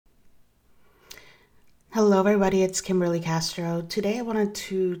Hello, everybody. It's Kimberly Castro. Today, I wanted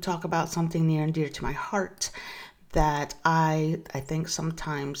to talk about something near and dear to my heart that I think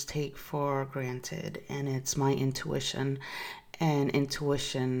sometimes take for granted, and it's my intuition and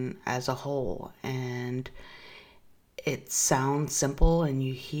intuition as a whole. And it sounds simple, and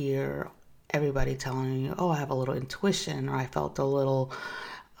you hear everybody telling you, "Oh, I have a little intuition," or "I felt a little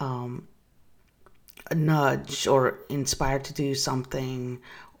nudge or inspired to do something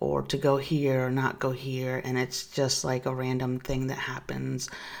or to go here or not go here," and it's just like a random thing that happens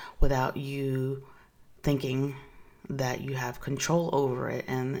without you thinking that you have control over it.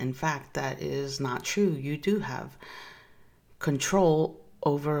 And in fact, that is not true. You do have control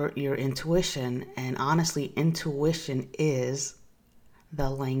over your intuition, and honestly, intuition is the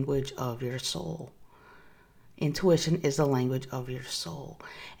language of your soul. Intuition is the language of your soul,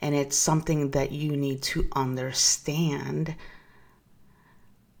 and it's something that you need to understand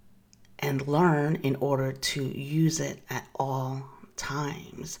and learn in order to use it at all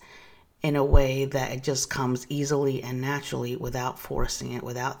times in a way that it just comes easily and naturally without forcing it,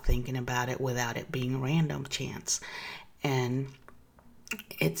 without thinking about it, without it being random chance. And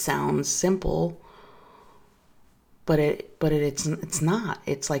it sounds simple, but it's not.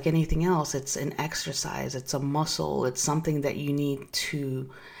 It's like anything else. It's an exercise, it's a muscle, it's something that you need to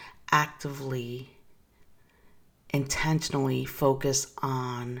actively, intentionally focus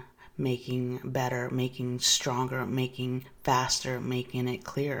on making better, making stronger, making faster, making it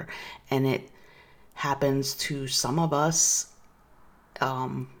clear. And it happens to some of us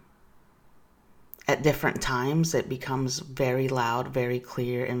at different times. It becomes very loud, very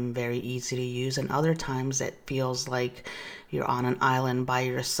clear, and very easy to use. And other times it feels like you're on an island by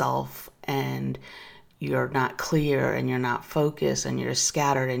yourself, and you're not clear, and you're not focused, and you're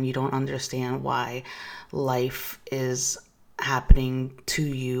scattered, and you don't understand why life is happening to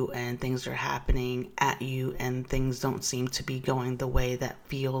you, and things are happening at you, and things don't seem to be going the way that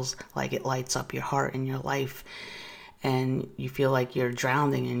feels like it lights up your heart and your life. And you feel like you're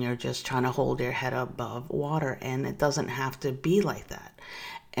drowning, and you're just trying to hold your head above water, and it doesn't have to be like that.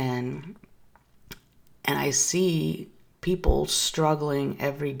 And and I see people struggling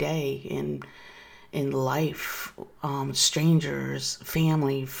every day in life, strangers,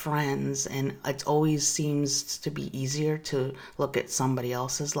 family, friends, and it always seems to be easier to look at somebody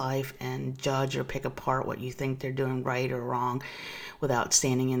else's life and judge or pick apart what you think they're doing right or wrong without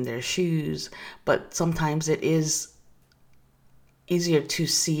standing in their shoes. But sometimes it is easier to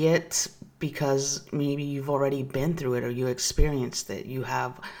see it because maybe you've already been through it, or you experienced it. You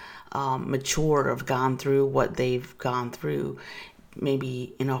have matured or gone through what they've gone through,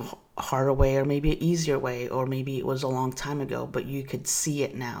 maybe in a harder way, or maybe an easier way, or maybe it was a long time ago, but you could see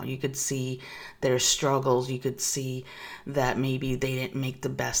it now. You could see their struggles. You could see that maybe they didn't make the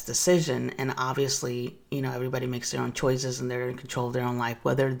best decision. And obviously, everybody makes their own choices, and they're in control of their own life,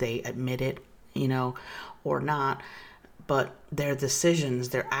 whether they admit it, or not. But their decisions,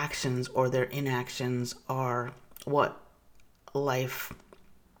 their actions, or their inactions are what life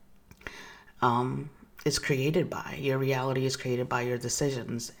is created by. Your reality is created by your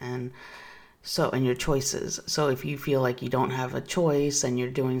decisions, and your choices. So if you feel like you don't have a choice, and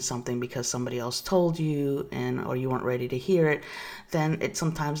you're doing something because somebody else told you, or you weren't ready to hear it, then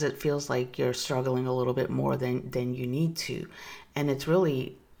sometimes it feels like you're struggling a little bit more than you need to. And it's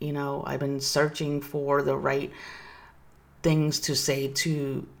really, I've been searching for the right things to say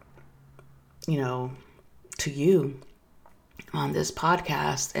you know, to you on this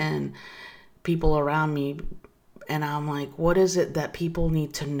podcast and people around me. And I'm like, what is it that people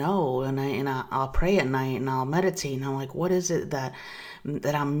need to know? I'll pray at night, and I'll meditate, and I'm like, what is it that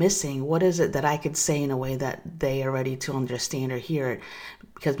I'm missing? What is it that I could say in a way that they are ready to understand or hear it?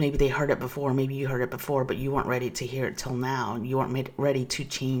 Because maybe they heard it before, maybe you heard it before, but you weren't ready to hear it till now. You weren't ready to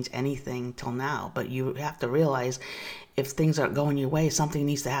change anything till now. But you have to realize, if things aren't going your way, something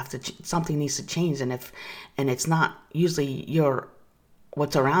needs to change. And it's not usually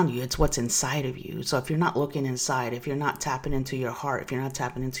what's around you, it's what's inside of you. So if you're not looking inside, if you're not tapping into your heart, if you're not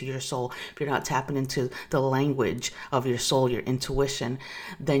tapping into your soul, if you're not tapping into the language of your soul, your intuition,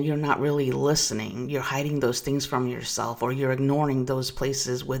 then you're not really listening. You're hiding those things from yourself, or you're ignoring those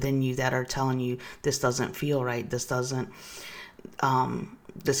places within you that are telling you this doesn't feel right,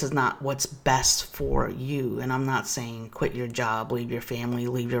 this is not what's best for you. And I'm not saying quit your job, leave your family,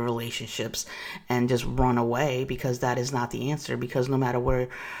 leave your relationships, and just run away, because that is not the answer. Because no matter where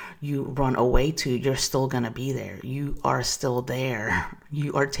you run away to, you're still going to be there. You are still there.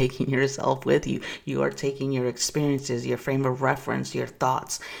 You are taking yourself with you. You are taking your experiences, your frame of reference, your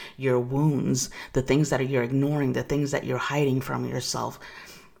thoughts, your wounds, the things that you're ignoring, the things that you're hiding from yourself.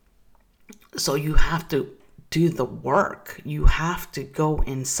 So you have to do the work. You have to go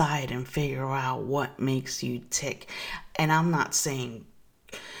inside and figure out what makes you tick. And I'm not saying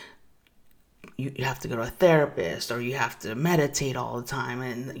you have to go to a therapist or you have to meditate all the time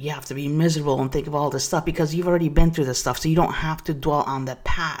and you have to be miserable and think of all this stuff, because you've already been through this stuff. So you don't have to dwell on the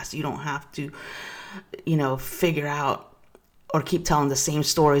past. You don't have to, figure out or keep telling the same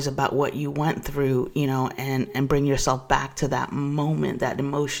stories about what you went through, and bring yourself back to that moment, that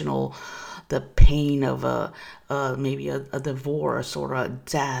emotional, the pain of maybe a divorce or a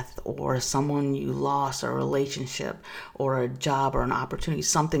death or someone you lost, or a relationship or a job or an opportunity,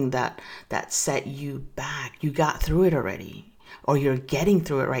 something that set you back. You got through it already, or you're getting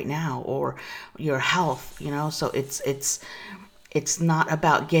through it right now, or your health, so it's not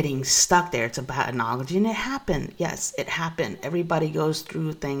about getting stuck there. It's about acknowledging it happened. Yes, it happened. Everybody goes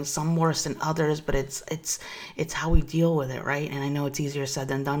through things, some worse than others, but it's how we deal with it, right? And I know it's easier said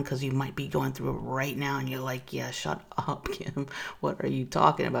than done, because you might be going through it right now and you're like, yeah, shut up, Kim. What are you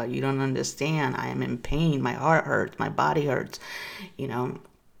talking about? You don't understand. I am in pain. My heart hurts. My body hurts.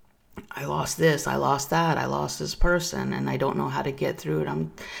 I lost this, I lost that, I lost this person, and I don't know how to get through it.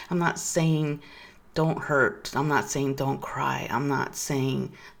 I'm not saying don't hurt. I'm not saying don't cry. I'm not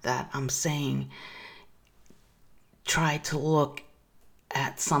saying that. I'm saying try to look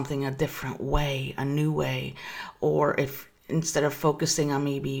at something a different way, a new way. Or if instead of focusing on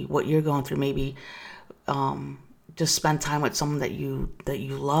maybe what you're going through, maybe just spend time with someone that you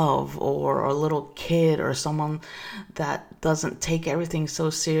love, or a little kid, or someone that doesn't take everything so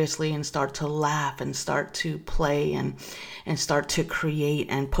seriously, and start to laugh and start to play and start to create,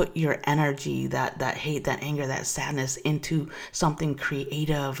 and put your energy, that hate, that anger, that sadness, into something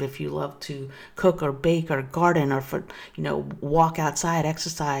creative. If you love to cook or bake or garden, or walk outside,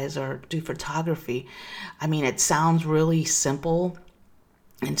 exercise, or do photography. I mean, it sounds really simple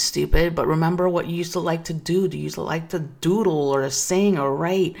and stupid, but remember what you used to like to do. You used to like to doodle or sing or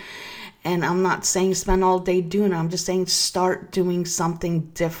write. And I'm not saying spend all day doing it. I'm just saying start doing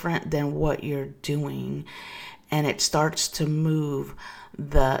something different than what you're doing. And it starts to move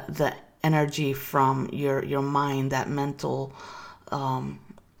the energy from your mind, that mental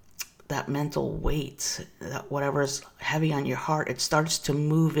weight, that whatever's heavy on your heart, it starts to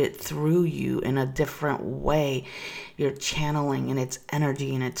move it through you in a different way. You're channeling in its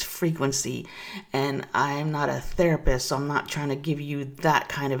energy and its frequency. And I'm not a therapist, so I'm not trying to give you that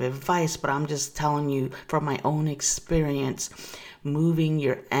kind of advice, but I'm just telling you from my own experience, moving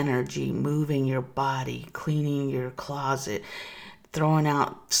your energy, moving your body, cleaning your closet, throwing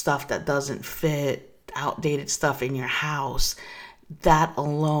out stuff that doesn't fit, outdated stuff in your house. That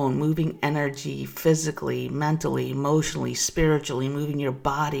alone, moving energy physically, mentally, emotionally, spiritually, moving your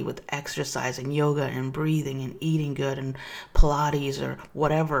body with exercise and yoga and breathing and eating good and Pilates or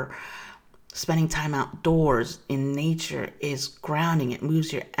whatever, spending time outdoors in nature is grounding. It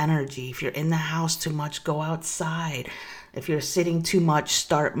moves your energy. If you're in the house too much, go outside. If you're sitting too much,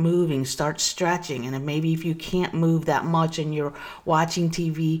 start moving, start stretching. And maybe if you can't move that much and you're watching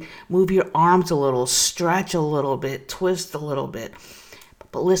TV, move your arms a little, stretch a little bit, twist a little bit.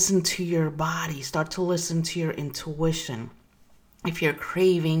 But listen to your body. Start to listen to your intuition. If you're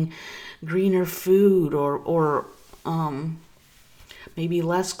craving greener food, or maybe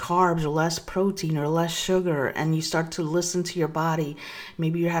less carbs or less protein or less sugar, and you start to listen to your body,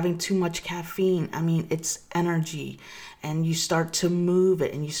 maybe you're having too much caffeine. I mean, it's energy, and you start to move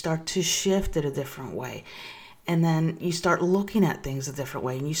it and you start to shift it a different way. And then you start looking at things a different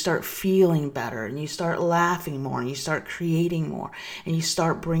way, and you start feeling better, and you start laughing more, and you start creating more, and you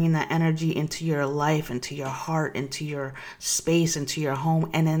start bringing that energy into your life, into your heart, into your space, into your home.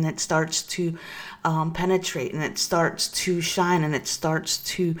 And then it starts to penetrate, and it starts to shine, and it starts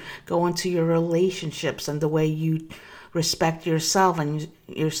to go into your relationships and the way you respect yourself, and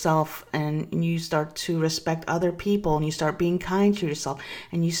you start to respect other people, and you start being kind to yourself,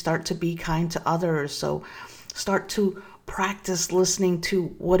 and you start to be kind to others. So start to practice listening to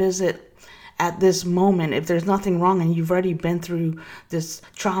what is it at this moment. If there's nothing wrong and you've already been through this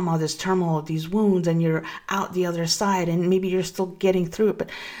trauma, this turmoil, these wounds, and you're out the other side, and maybe you're still getting through it, but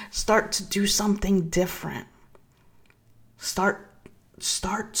start to do something different. Start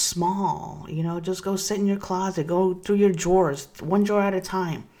small, just go sit in your closet, go through your drawers, one drawer at a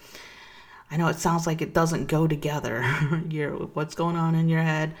time. I know it sounds like it doesn't go together. What's going on in your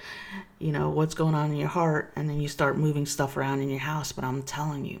head, what's going on in your heart, and then you start moving stuff around in your house. But I'm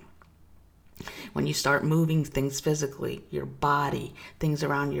telling you, when you start moving things physically, your body, things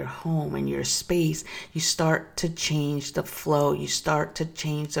around your home and your space, you start to change the flow. You start to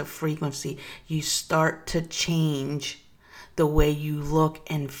change the frequency. You start to change the way you look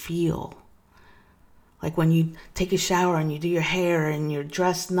and feel. Like when you take a shower and you do your hair and you're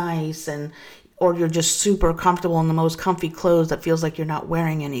dressed nice, and or you're just super comfortable in the most comfy clothes that feels like you're not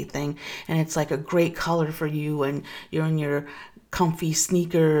wearing anything, and it's like a great color for you, and you're in your comfy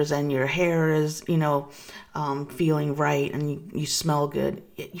sneakers and your hair is, feeling right, and you smell good.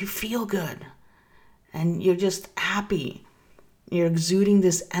 You feel good and you're just happy. You're exuding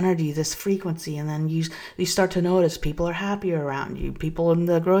this energy, this frequency, and then you start to notice people are happier around you. People in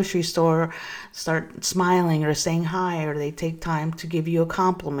the grocery store start smiling or saying hi, or they take time to give you a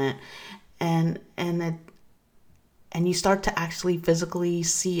compliment, and you start to actually physically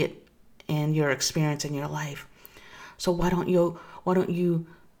see it in your experience in your life. So why don't you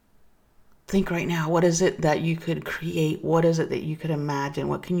think right now, what is it that you could create? What is it that you could imagine?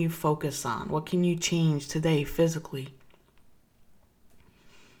 What can you focus on? What can you change today physically?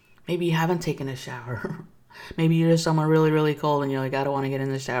 Maybe you haven't taken a shower. Maybe you're somewhere really, really cold and you're like, I don't want to get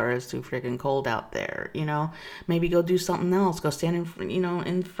in the shower. It's too freaking cold out there, Maybe go do something else. Go stand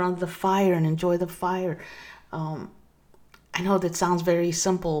in front of the fire and enjoy the fire. I know that sounds very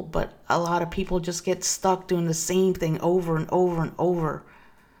simple, but a lot of people just get stuck doing the same thing over and over and over.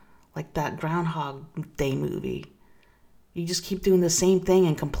 Like that Groundhog Day movie. You just keep doing the same thing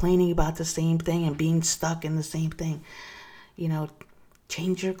and complaining about the same thing and being stuck in the same thing.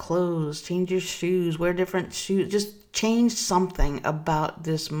 Change your clothes, change your shoes, wear different shoes. Just change something about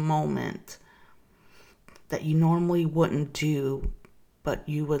this moment that you normally wouldn't do, but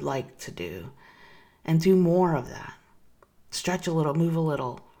you would like to do. And do more of that. Stretch a little, move a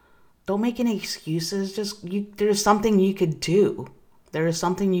little. Don't make any excuses. There's something you could do. There is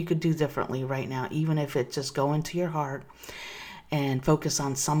something you could do differently right now, even if it's just go into your heart and focus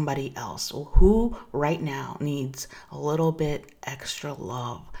on somebody else. Who right now needs a little bit extra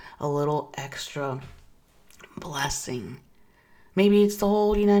love, a little extra blessing? Maybe it's the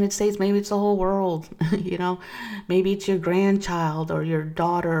whole United States, maybe it's the whole world, Maybe it's your grandchild or your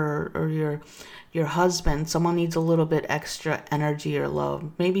daughter or your husband. Someone needs a little bit extra energy or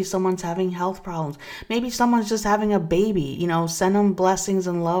love. Maybe someone's having health problems. Maybe someone's just having a baby. Send them blessings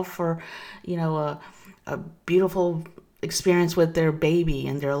and love for, a beautiful experience with their baby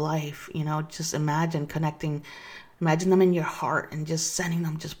and their life. Just imagine them in your heart and just sending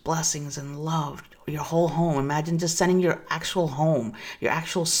them just blessings and love. Your whole home. Imagine just sending your actual home, your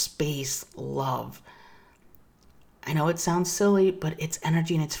actual space, love. I know it sounds silly, but it's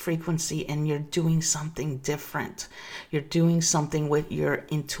energy and it's frequency, and you're doing something different. You're doing something with your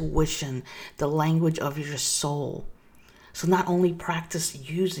intuition, the language of your soul. So not only practice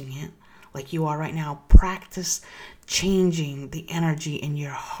using it like you are right now, practice changing the energy in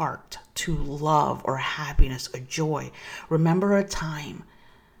your heart to love or happiness or joy. Remember a time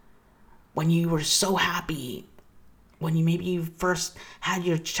when you were so happy, when you first had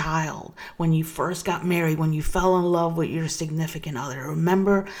your child, when you first got married, when you fell in love with your significant other.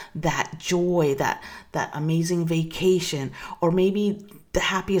 Remember that joy, that amazing vacation, or maybe the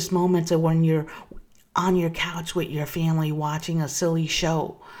happiest moments are when you're on your couch with your family watching a silly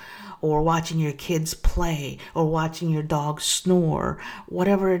show, or watching your kids play, or watching your dog snore.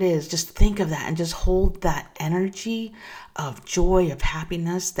 Whatever it is, just think of that and just hold that energy of joy, of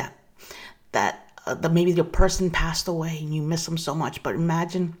happiness, that maybe the person passed away and you miss them so much, but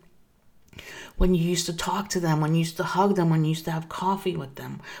imagine when you used to talk to them, when you used to hug them, when you used to have coffee with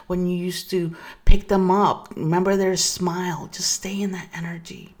them, when you used to pick them up. Remember their smile. Just stay in that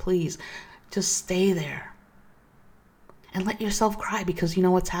energy, please. Just stay there. And let yourself cry, because you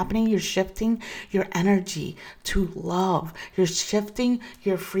know what's happening? You're shifting your energy to love. You're shifting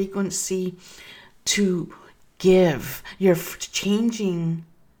your frequency to give. You're changing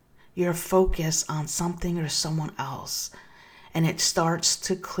your focus on something or someone else, and it starts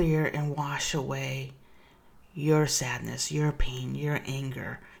to clear and wash away your sadness, your pain, your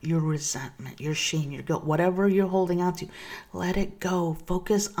anger, your resentment, your shame, your guilt, whatever you're holding on to. Let it go.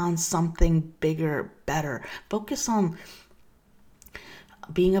 Focus on something bigger, better. Focus on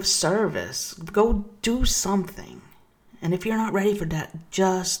being of service. Go do something. And if you're not ready for that,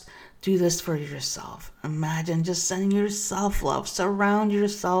 just do this for yourself. Imagine just sending yourself love. Surround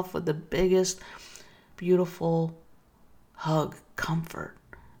yourself with the biggest, beautiful hug, comfort.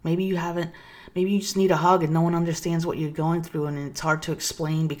 Maybe you just need a hug and no one understands what you're going through, and it's hard to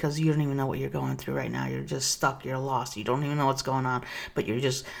explain because you don't even know what you're going through right now. You're just stuck. You're lost. You don't even know what's going on, but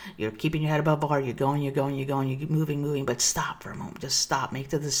you're keeping your head above water. You're going, you're moving, but stop for a moment. Just stop. Make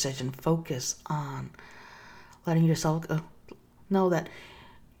the decision. Focus on letting yourself know that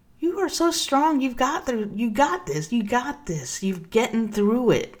you are so strong. You got this. You're getting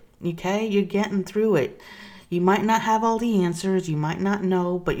through it. Okay? You're getting through it. You might not have all the answers, you might not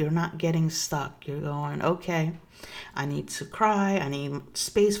know, but you're not getting stuck. You're going, okay, I need to cry, I need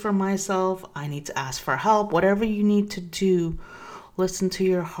space for myself, I need to ask for help. Whatever you need to do, listen to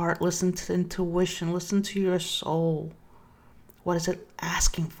your heart, listen to intuition, listen to your soul. What is it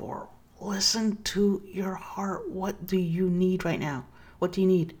asking for? Listen to your heart. What do you need right now? What do you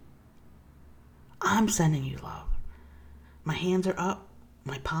need? I'm sending you love. My hands are up.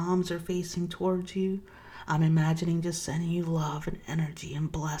 My palms are facing towards you. I'm imagining just sending you love and energy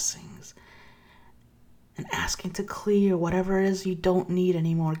and blessings. And asking to clear whatever it is you don't need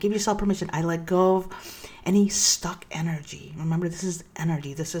anymore. Give yourself permission. I let go of any stuck energy. Remember, this is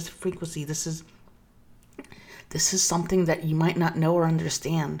energy. This is frequency. This is something that you might not know or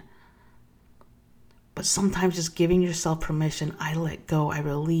understand. But sometimes just giving yourself permission, I let go, I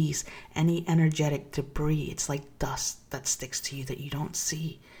release any energetic debris. It's like dust that sticks to you that you don't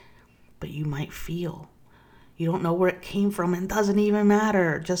see, but you might feel. You don't know where it came from, and it doesn't even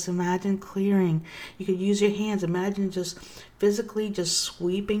matter. Just imagine clearing. You could use your hands. Imagine just physically just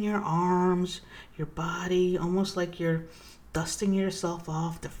sweeping your arms, your body, almost like you're dusting yourself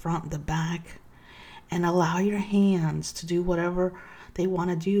off the front, the back, and allow your hands to do whatever they want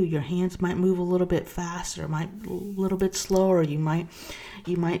to do. Your hands might move a little bit faster, might a little bit slower. You might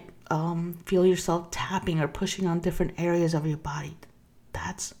feel yourself tapping or pushing on different areas of your body.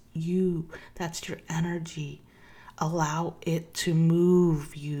 That's you. That's your energy. Allow it to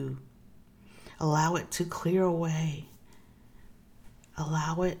move you. Allow it to clear away.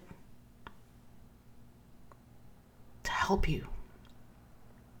 Allow it to help you.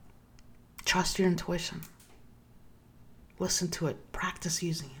 Trust your intuition. Listen to it. Practice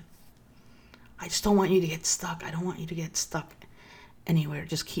using it. I just don't want you to get stuck. I don't want you to get stuck anywhere.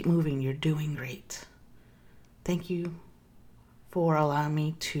 Just keep moving. You're doing great. Thank you for allowing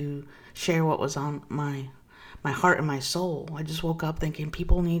me to share what was on my heart and my soul. I just woke up thinking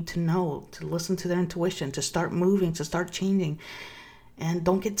people need to know, to listen to their intuition, to start moving, to start changing. And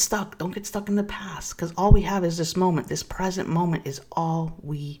don't get stuck. Don't get stuck in the past, because all we have is this moment. This present moment is all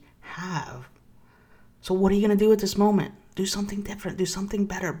we have. So what are you going to do with this moment? Do something different. Do something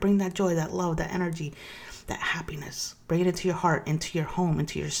better. Bring that joy, that love, that energy, that happiness. Bring it into your heart, into your home,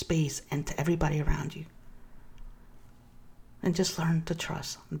 into your space, and to everybody around you. And just learn to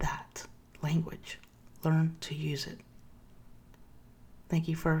trust that language. Learn to use it. Thank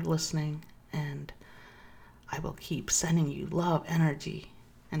you for listening, and I will keep sending you love, energy.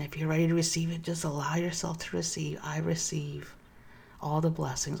 And if you're ready to receive it, just allow yourself to receive. I receive all the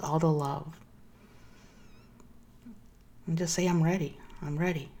blessings, all the love. And just say, I'm ready. I'm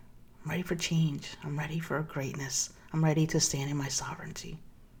ready. I'm ready for change. I'm ready for greatness. I'm ready to stand in my sovereignty.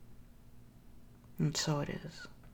 And so it is.